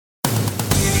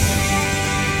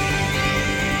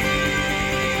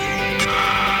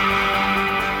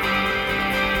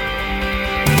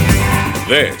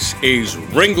This is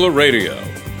Ringler Radio,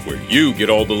 where you get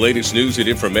all the latest news and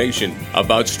information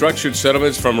about structured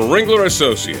settlements from Ringler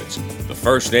Associates, the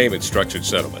first name in structured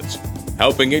settlements,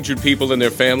 helping injured people and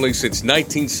their families since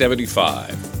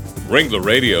 1975. Ringler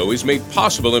Radio is made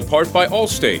possible in part by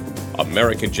Allstate,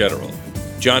 American General,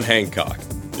 John Hancock,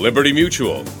 Liberty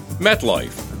Mutual,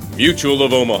 MetLife, Mutual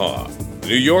of Omaha,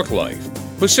 New York Life,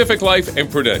 Pacific Life, and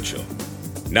Prudential.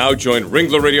 Now join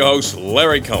Ringler Radio host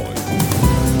Larry Cohen.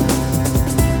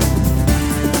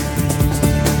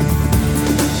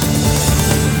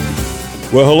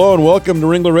 Well, hello and welcome to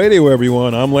Ringler Radio,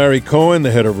 everyone. I'm Larry Cohen,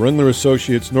 the head of Ringler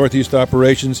Associates Northeast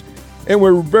Operations, and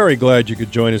we're very glad you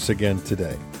could join us again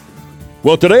today.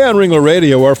 Well, today on Ringler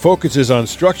Radio, our focus is on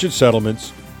structured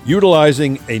settlements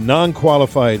utilizing a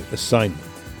non-qualified assignment.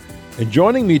 And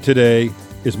joining me today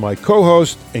is my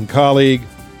co-host and colleague,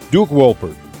 Duke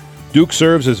Wolpert. Duke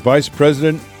serves as Vice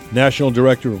President, National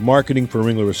Director of Marketing for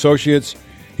Ringler Associates.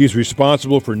 He's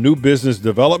responsible for new business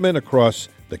development across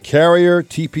the carrier,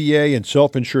 TPA, and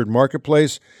self-insured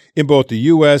marketplace in both the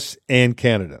U.S. and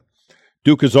Canada.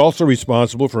 Duke is also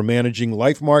responsible for managing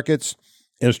life markets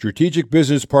and strategic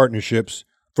business partnerships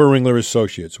for Ringler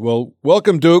Associates. Well,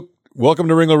 welcome, Duke. Welcome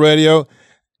to Ringler Radio.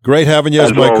 Great having you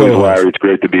as my co-host. Larry, it's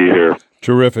great to be here.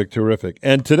 Terrific.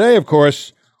 And today, of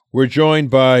course, we're joined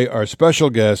by our special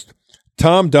guest,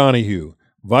 Tom Donahue,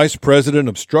 Vice President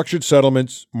of Structured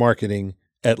Settlements Marketing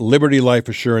at Liberty Life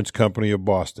Assurance Company of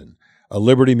Boston, a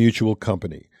Liberty Mutual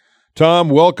company. Tom,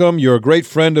 welcome. You're a great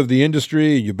friend of the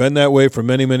industry. You've been that way for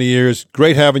many, many years.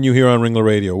 Great having you here on Ringler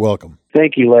Radio. Welcome.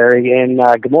 Thank you, Larry, and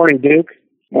good morning, Duke.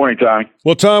 Morning, Tommy.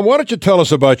 Well, Tom, why don't you tell us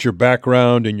about your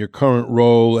background and your current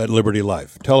role at Liberty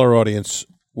Life? Tell our audience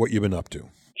what you've been up to.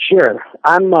 Sure.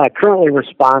 I'm currently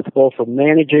responsible for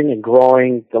managing and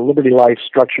growing the Liberty Life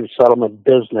structured settlement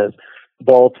business,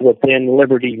 both within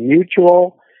Liberty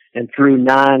Mutual and through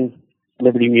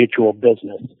non-Liberty Mutual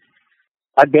business.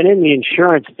 I've been in the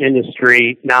insurance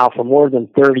industry now for more than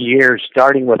 30 years,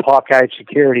 starting with Hawkeye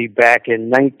Security back in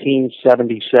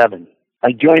 1977. I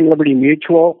joined Liberty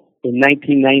Mutual in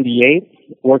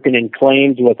 1998, working in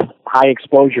claims with high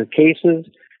exposure cases.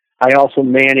 I also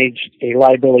managed a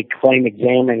liability claim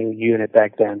examining unit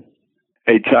back then.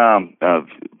 Hey, Tom,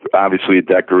 obviously a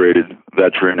decorated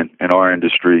veteran in our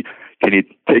industry. Can you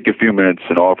take a few minutes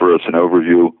and offer us an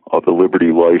overview of the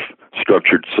Liberty Life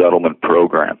Structured Settlement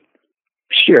Program?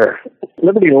 Sure.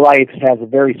 Liberty Life has a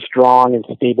very strong and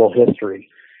stable history.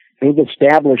 It was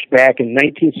established back in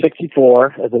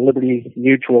 1964 as a Liberty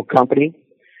Mutual company.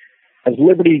 As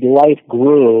Liberty Life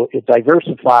grew, it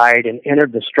diversified and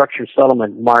entered the structured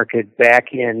settlement market back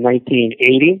in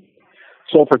 1980.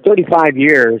 So for 35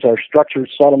 years, our structured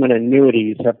settlement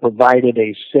annuities have provided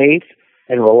a safe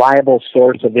and reliable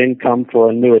source of income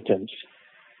for annuitants.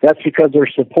 That's because they're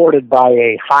supported by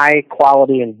a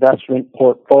high-quality investment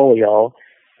portfolio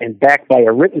and backed by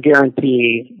a written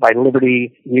guarantee by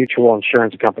Liberty Mutual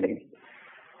Insurance Company.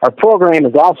 Our program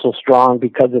is also strong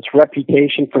because of its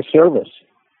reputation for service.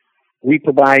 We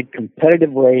provide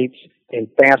competitive rates and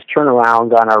fast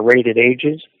turnaround on our rated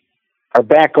agents. Our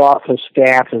back office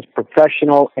staff is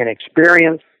professional and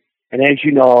experienced, and as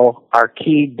you know, our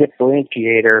key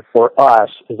differentiator for us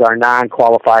is our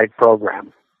non-qualified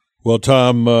program. Well,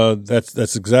 Tom,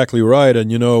 that's exactly right.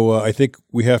 And, I think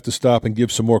we have to stop and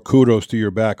give some more kudos to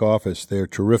your back office. They're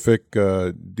terrific.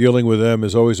 Dealing with them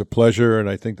is always a pleasure, and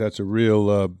I think that's a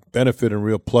real benefit and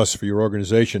real plus for your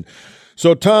organization.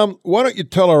 So, Tom, why don't you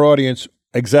tell our audience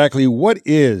exactly what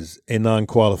is a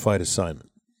non-qualified assignment?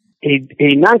 A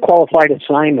non-qualified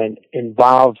assignment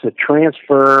involves a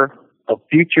transfer of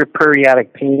future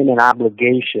periodic payment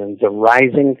obligations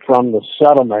arising from the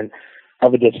settlement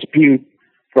of a dispute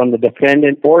from the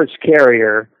defendant or its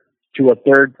carrier to a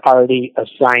third-party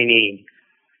assignee.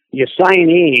 The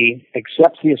assignee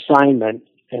accepts the assignment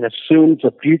and assumes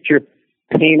a future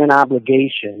payment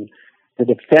obligation. The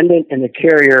defendant and the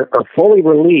carrier are fully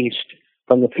released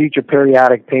from the future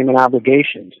periodic payment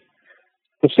obligations.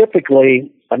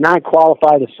 Specifically, a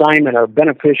non-qualified assignment are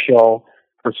beneficial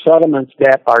for settlements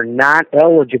that are not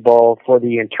eligible for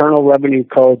the Internal Revenue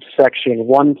Code Section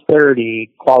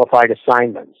 130 qualified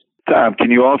assignments. Tom, can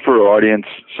you offer our audience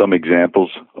some examples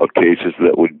of cases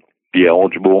that would be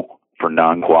eligible for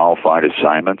non-qualified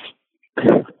assignments?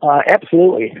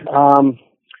 Absolutely.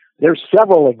 There's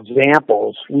several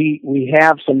examples. We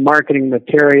have some marketing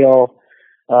material,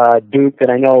 Duke,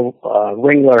 that I know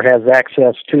Ringler has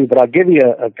access to, but I'll give you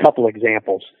a couple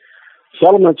examples.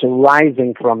 Settlements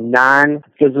arising from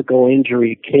non-physical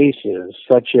injury cases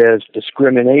such as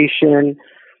discrimination,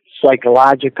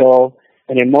 psychological,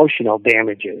 and emotional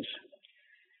damages.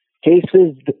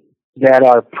 Cases that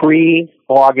are pre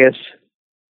August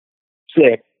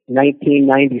 6,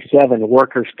 1997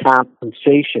 workers'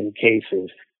 compensation cases.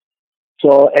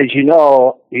 So, as you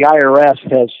know, the IRS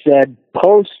has said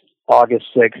post-August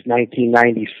 6,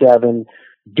 1997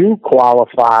 do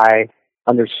qualify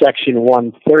under Section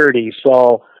 130.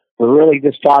 So, we're really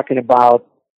just talking about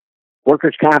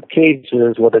workers' comp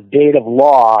cases with a date of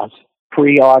loss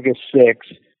pre-August 6,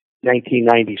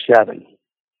 1997.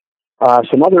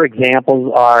 Some other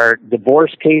examples are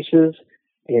divorce cases,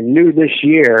 and new this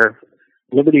year,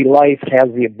 Liberty Life has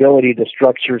the ability to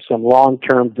structure some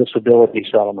long-term disability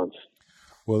settlements.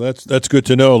 Well, that's good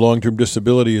to know. Long-term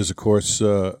disability is, of course,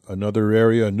 another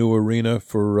area, a new arena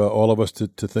for all of us to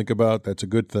think about. That's a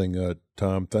good thing,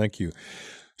 Tom. Thank you.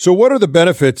 So what are the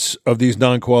benefits of these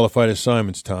non-qualified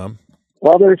assignments, Tom?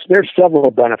 Well, there's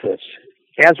several benefits.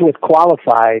 As with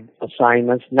qualified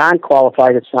assignments,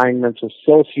 non-qualified assignments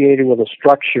associated with a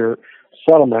structure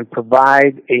settlement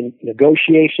provide a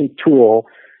negotiation tool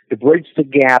to bridge the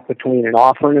gap between an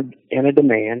offer and a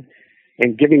demand,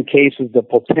 and giving cases the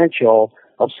potential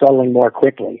of settling more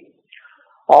quickly.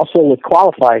 Also, with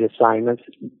qualified assignments,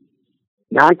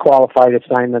 non-qualified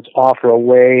assignments offer a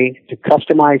way to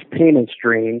customize payment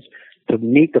streams to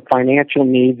meet the financial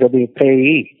needs of the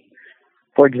payee.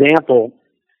 For example,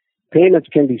 payments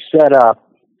can be set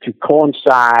up to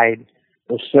coincide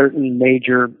with certain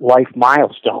major life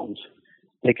milestones.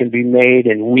 They can be made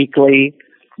in weekly,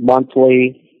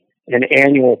 monthly, and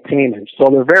annual payments, so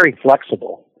they're very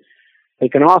flexible. They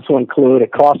can also include a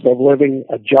cost of living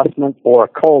adjustment or a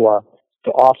COLA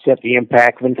to offset the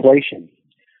impact of inflation.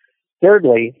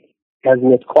 Thirdly, as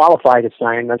with qualified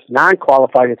assignments,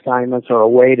 non-qualified assignments are a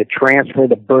way to transfer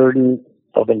the burden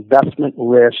of investment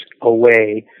risk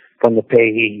away from the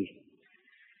payee.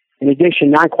 In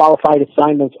addition, non-qualified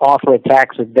assignments offer a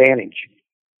tax advantage.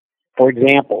 For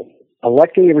example,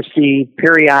 electing to receive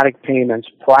periodic payments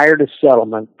prior to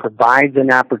settlement provides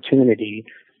an opportunity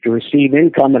to receive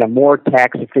income in a more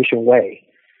tax-efficient way.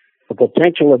 The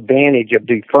potential advantage of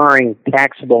deferring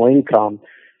taxable income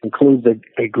includes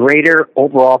a greater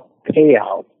overall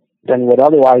payout than would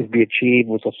otherwise be achieved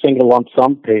with a single lump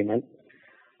sum payment,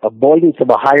 avoidance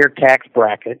of a higher tax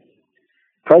bracket,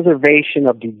 preservation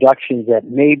of deductions that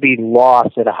may be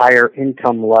lost at a higher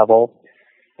income level,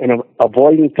 and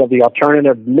avoidance of the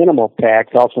alternative minimal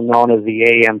tax, also known as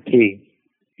the AMT.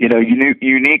 You know,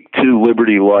 unique to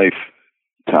Liberty Life,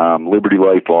 Tom, Liberty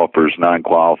Life offers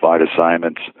non-qualified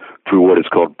assignments through what is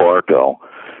called Barco.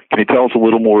 Can you tell us a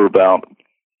little more about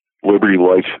Liberty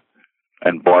Life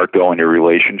and Barco and your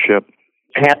relationship?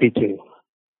 Happy to.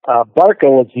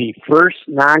 Barco is the first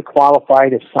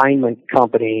non-qualified assignment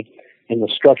company in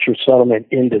the structured settlement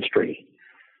industry.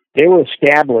 They were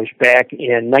established back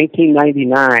in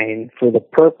 1999 for the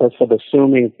purpose of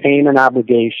assuming payment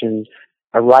obligations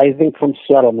arising from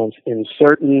settlements in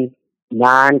certain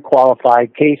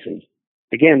non-qualified cases.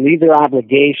 Again, these are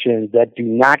obligations that do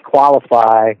not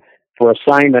qualify for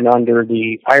assignment under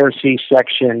the IRC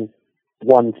Section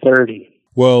 130.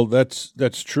 Well,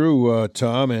 that's true,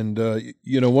 Tom. And,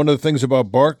 one of the things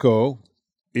about Barco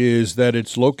is that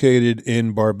it's located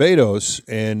in Barbados.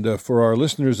 And for our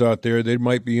listeners out there, they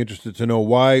might be interested to know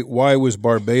why was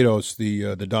Barbados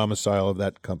the domicile of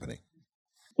that company?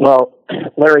 Well,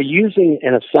 Larry, using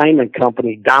an assignment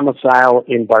company domicile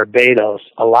in Barbados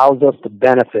allows us to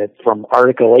benefit from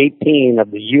Article 18 of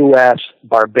the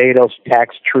U.S.-Barbados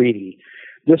Tax Treaty.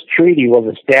 This treaty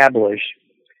was established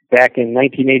back in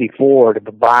 1984 to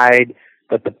provide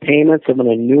that the payments of an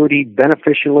annuity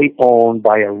beneficially owned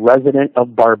by a resident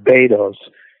of Barbados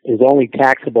is only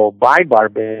taxable by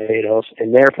Barbados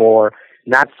and therefore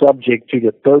not subject to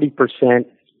the 30%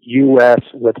 U.S.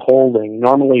 withholding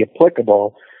normally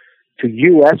applicable to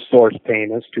U.S. source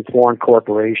payments to foreign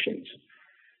corporations.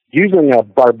 Using a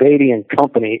Barbadian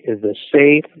company is a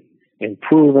safe and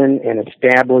proven and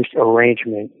established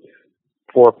arrangement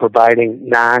for providing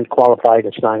non-qualified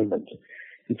assignments.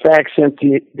 In fact, since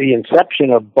the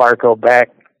inception of Barco back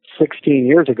 16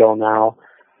 years ago now,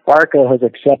 Barco has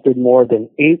accepted more than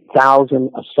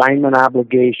 8,000 assignment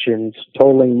obligations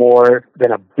totaling more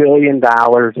than $1 billion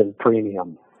in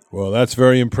premium. Well, that's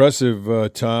very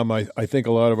impressive, Tom. I think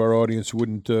a lot of our audience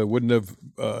wouldn't have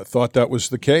thought that was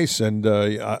the case, and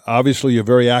obviously you're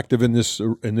very active in this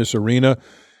arena,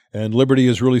 and Liberty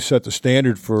has really set the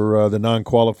standard for the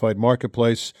non-qualified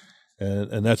marketplace,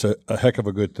 and that's a heck of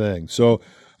a good thing. So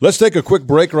let's take a quick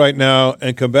break right now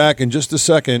and come back in just a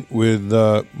second with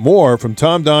more from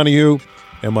Tom Donahue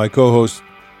and my co-host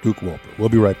Duke Wolper. We'll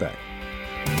be right back.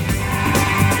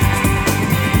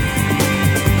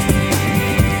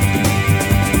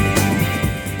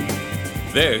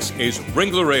 This is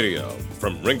Ringler Radio,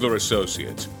 from Ringler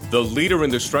Associates, the leader in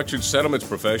the structured settlements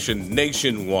profession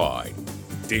nationwide.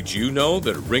 Did you know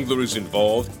that Ringler is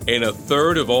involved in a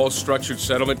third of all structured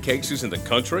settlement cases in the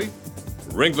country?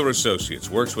 Ringler Associates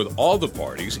works with all the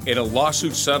parties in a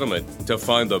lawsuit settlement to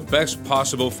find the best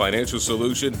possible financial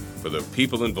solution for the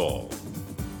people involved.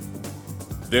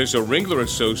 There's a Ringler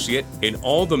Associate in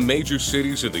all the major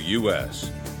cities of the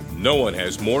U.S. No one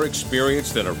has more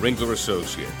experience than a Ringler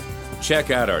Associate. Check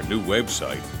out our new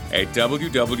website at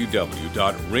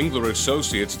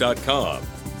www.ringlerassociates.com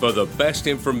for the best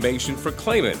information for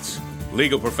claimants,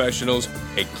 legal professionals,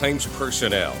 and claims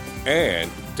personnel,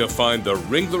 and to find the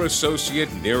Ringler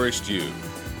Associate nearest you.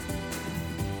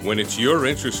 When it's your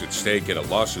interest at stake in a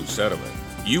lawsuit settlement,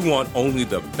 you want only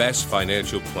the best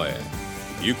financial plan.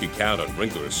 You can count on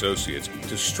Ringler Associates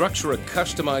to structure a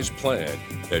customized plan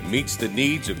that meets the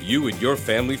needs of you and your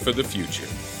family for the future.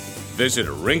 Visit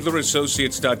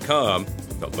ringlerassociates.com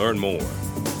to learn more.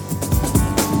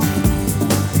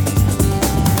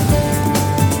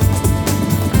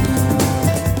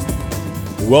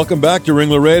 Welcome back to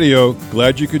Ringler Radio.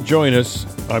 Glad you could join us.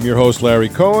 I'm your host, Larry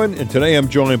Cohen, and today I'm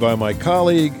joined by my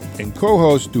colleague and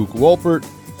co-host, Duke Wolpert,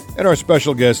 and our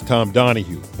special guest, Tom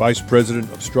Donahue, Vice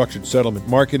President of Structured Settlement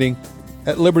Marketing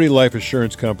at Liberty Life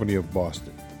Assurance Company of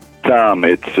Boston. Tom,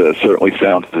 it certainly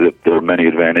sounds as if there are many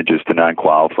advantages to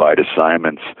non-qualified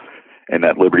assignments, and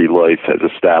that Liberty Life has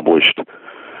established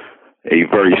a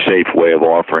very safe way of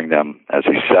offering them as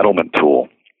a settlement tool.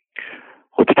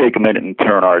 Let's take a minute and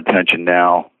turn our attention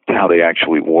now to how they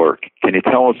actually work. Can you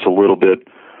tell us a little bit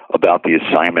about the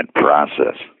assignment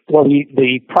process? Well,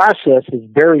 the process is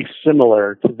very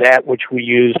similar to that which we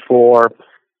use for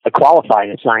a qualified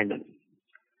assignment.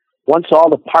 Once all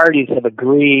the parties have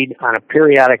agreed on a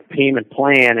periodic payment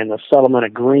plan and a settlement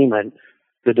agreement,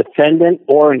 the defendant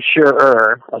or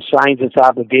insurer assigns its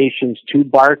obligations to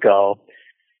Barco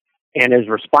and is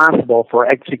responsible for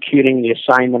executing the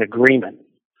assignment agreement.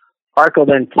 Barco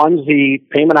then funds the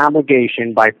payment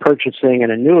obligation by purchasing an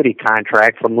annuity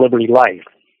contract from Liberty Life.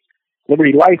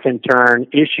 Liberty Life, in turn,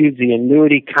 issues the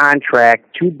annuity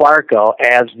contract to Barco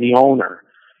as the owner.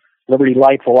 Liberty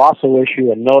Life will also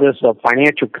issue a notice of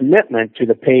financial commitment to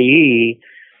the payee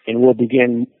and will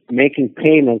begin making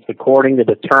payments according to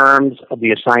the terms of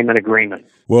the assignment agreement.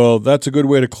 Well, that's a good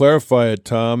way to clarify it,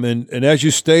 Tom. And as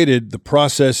you stated, the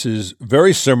process is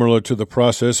very similar to the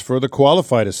process for the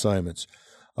qualified assignments.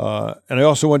 And I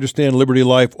also understand Liberty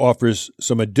Life offers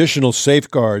some additional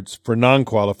safeguards for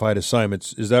non-qualified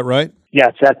assignments. Is that right?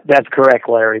 Yes, that's correct,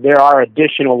 Larry. There are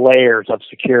additional layers of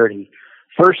security.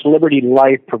 First, Liberty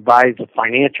Life provides a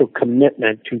financial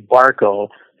commitment to Barco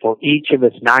for each of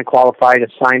its non-qualified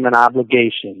assignment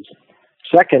obligations.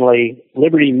 Secondly,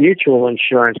 Liberty Mutual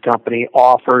Insurance Company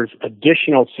offers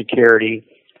additional security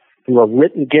through a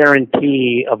written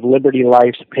guarantee of Liberty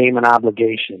Life's payment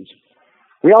obligations.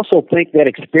 We also think that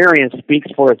experience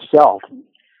speaks for itself.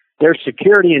 There's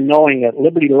security in knowing that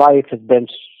Liberty Life has been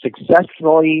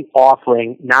successfully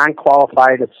offering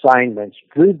non-qualified assignments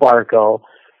through Barco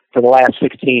for the last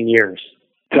 16 years.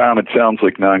 Tom, it sounds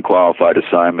like non-qualified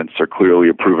assignments are clearly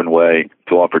a proven way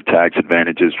to offer tax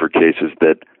advantages for cases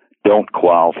that don't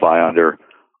qualify under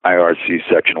IRC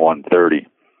Section 130,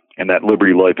 and that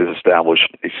Liberty Life has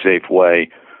established a safe way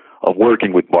of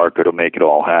working with Barco to make it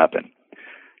all happen.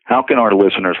 How can our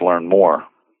listeners learn more?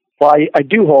 Well, I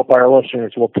do hope our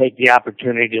listeners will take the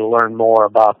opportunity to learn more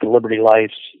about the Liberty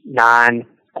Life's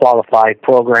non-qualified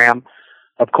program.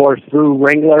 Of course, through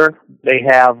Ringler, they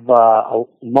have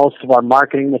most of our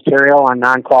marketing material on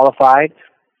non-qualified.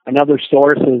 Another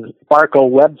source is Barco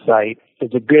website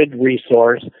is a good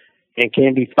resource and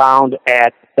can be found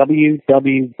at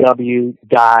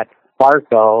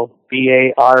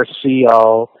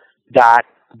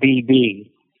www.barco.bb.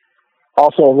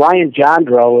 Also, Ryan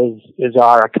Jandro is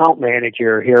our account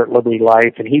manager here at Liberty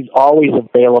Life, and he's always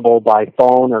available by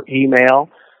phone or email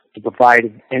to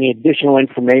provide any additional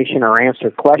information or answer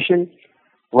questions.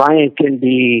 Ryan can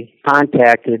be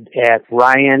contacted at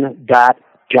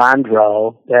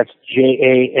ryan.jandreau, that's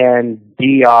JANDREAU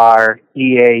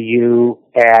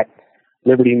at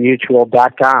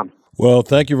libertymutual.com. Well,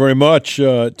 thank you very much,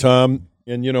 Tom.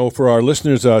 And, for our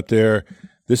listeners out there,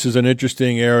 this is an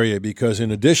interesting area because in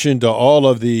addition to all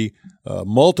of the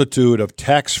multitude of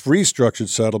tax-free structured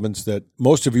settlements that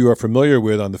most of you are familiar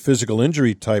with on the physical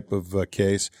injury type of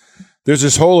case, there's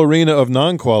this whole arena of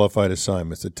non-qualified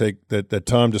assignments that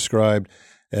Tom described,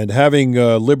 and having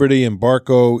Liberty and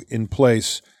Barco in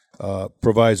place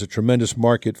provides a tremendous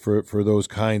market for those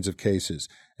kinds of cases,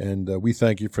 and we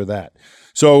thank you for that.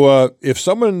 So if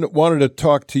someone wanted to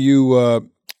talk to you,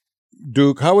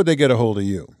 Duke, how would they get a hold of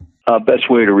you? Best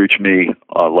way to reach me,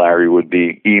 Larry, would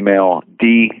be email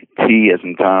DT as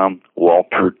in Tom,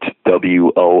 Wolpert,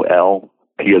 WOLP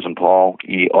as in Paul,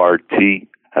 ERT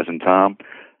as in Tom,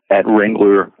 at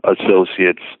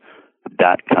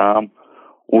WranglerAssociates.com,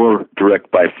 or direct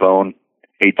by phone,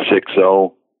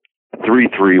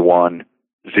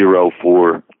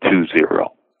 860-331-0420.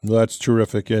 That's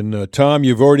terrific. And Tom,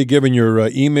 you've already given your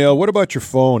email. What about your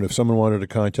phone if someone wanted to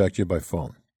contact you by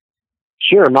phone?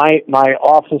 Sure. My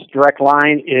office direct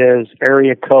line is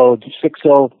area code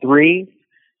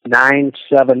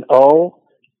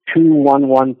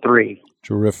 603-970-2113.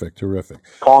 Terrific.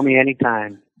 Call me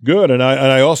anytime. Good. And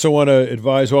I also want to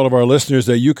advise all of our listeners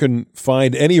that you can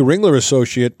find any Ringler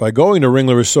Associate by going to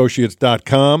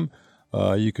WranglerAssociates.com.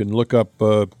 You can look up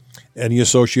any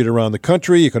associate around the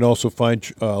country. You can also find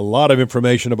a lot of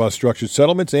information about structured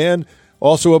settlements and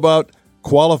also about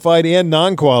qualified and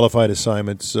non-qualified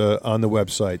assignments on the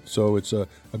website. So it's a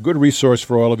good resource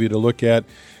for all of you to look at.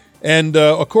 And,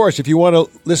 of course, if you want to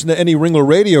listen to any Ringler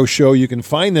Radio show, you can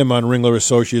find them on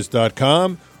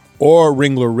WranglerAssociates.com or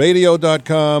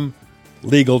WranglerRadio.com,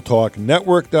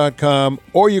 LegalTalkNetwork.com,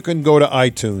 or you can go to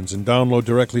iTunes and download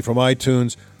directly from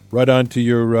iTunes right onto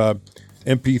your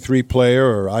MP3 player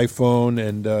or iPhone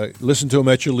and listen to them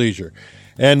at your leisure.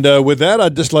 And with that,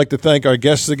 I'd just like to thank our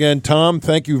guests again. Tom,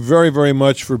 thank you very, very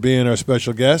much for being our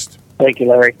special guest. Thank you,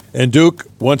 Larry. And Duke,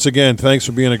 once again, thanks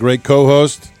for being a great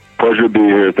co-host. Pleasure to be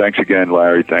here. Thanks again,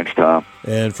 Larry. Thanks, Tom.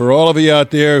 And for all of you out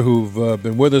there who've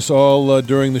been with us all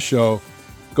during the show,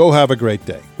 go have a great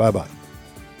day. Bye-bye.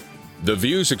 The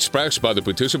views expressed by the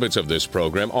participants of this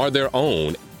program are their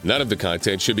own. None of the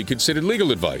content should be considered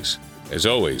legal advice. As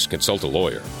always, consult a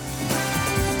lawyer.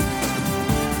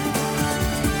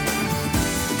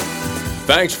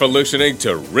 Thanks for listening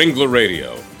to Ringler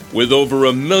Radio. With over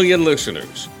 1 million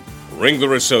listeners,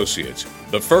 Ringler Associates,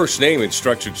 the first name in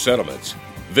structured settlements.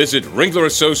 Visit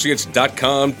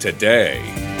WranglerAssociates.com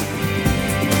today.